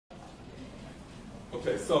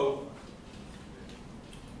Okay, so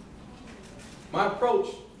my approach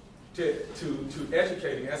to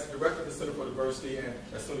educating as the director of the Center for Diversity and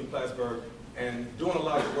at SUNY Queensbury and doing a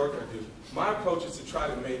lot of the work I do, my approach is to try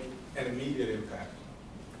to make an immediate impact.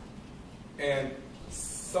 And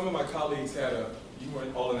some of my colleagues had you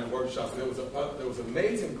weren't all in that workshop, but there was an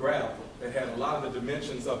amazing graph that had a lot of the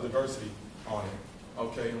dimensions of diversity on it.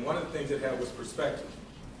 Okay, and one of the things it had was perspective.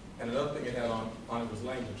 And another thing it had on it was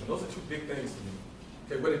language. And those are two big things to me.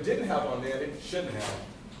 Okay, what it didn't have on there, it shouldn't have,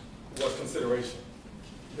 was consideration.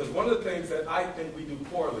 Because one of the things that I think we do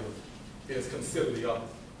poorly is consider the other.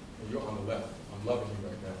 And you're on the left. I'm loving you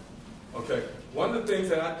right now. Okay, one of the things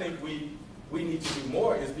that I think we need to do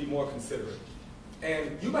more is be more considerate.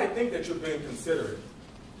 And you might think that you're being considerate.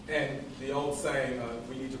 And the old saying,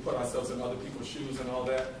 we need to put ourselves in other people's shoes and all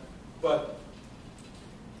that. But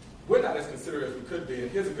we're not as considerate as we could be.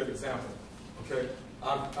 And here's a good example. Okay,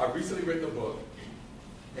 I've recently written a book.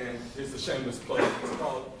 And it's a shameless plug. It's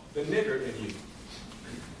called The Nigger In You.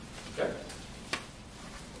 Okay?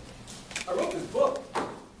 I wrote this book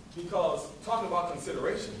because, talking about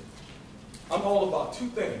consideration, I'm all about two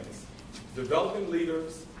things: developing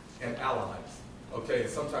leaders and allies. Okay, and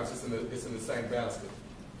sometimes it's in the same basket.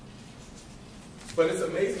 But it's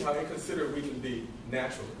amazing how inconsiderate we can be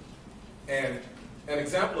naturally. And an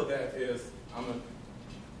example of that is, I'm going to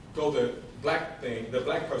go the black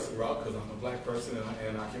person route, because I'm a black person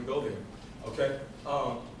and I can go there. Okay?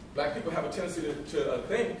 Black people have a tendency to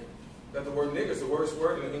think that the word nigger is the worst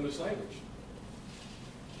word in the English language.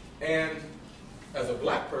 And as a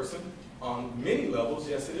black person, on many levels,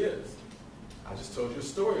 yes it is. I just told you a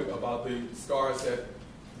story about the scars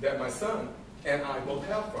that my son and I both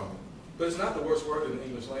have from it. But it's not the worst word in the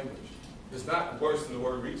English language. It's not worse than the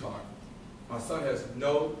word retard. My son has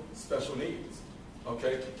no special needs.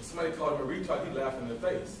 Okay? If somebody called him a retard, he'd laugh in their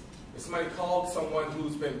face. If somebody called someone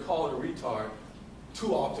who's been called a retard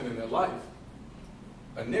too often in their life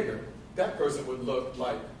a nigger, that person would look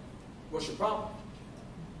like, what's your problem?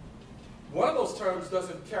 One of those terms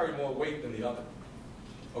doesn't carry more weight than the other.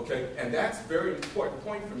 Okay? And that's a very important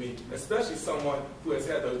point for me, especially someone who has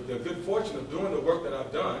had the good fortune of doing the work that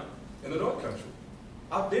I've done in the North Country.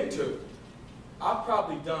 I've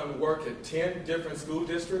probably done work at 10 different school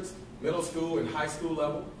districts, middle school and high school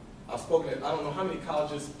level. I've spoken at I don't know how many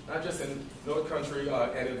colleges, not just in North Country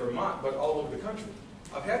and in Vermont, but all over the country.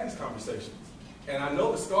 I've had these conversations. And I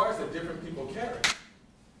know the scars that different people carry.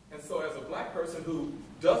 And so as a black person who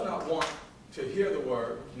does not want to hear the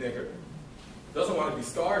word nigger, doesn't want to be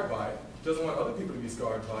scarred by it, doesn't want other people to be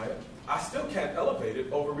scarred by it, I still can't elevate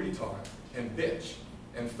it over retard and bitch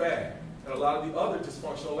and fag and a lot of the other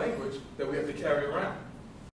dysfunctional language that we have to carry around.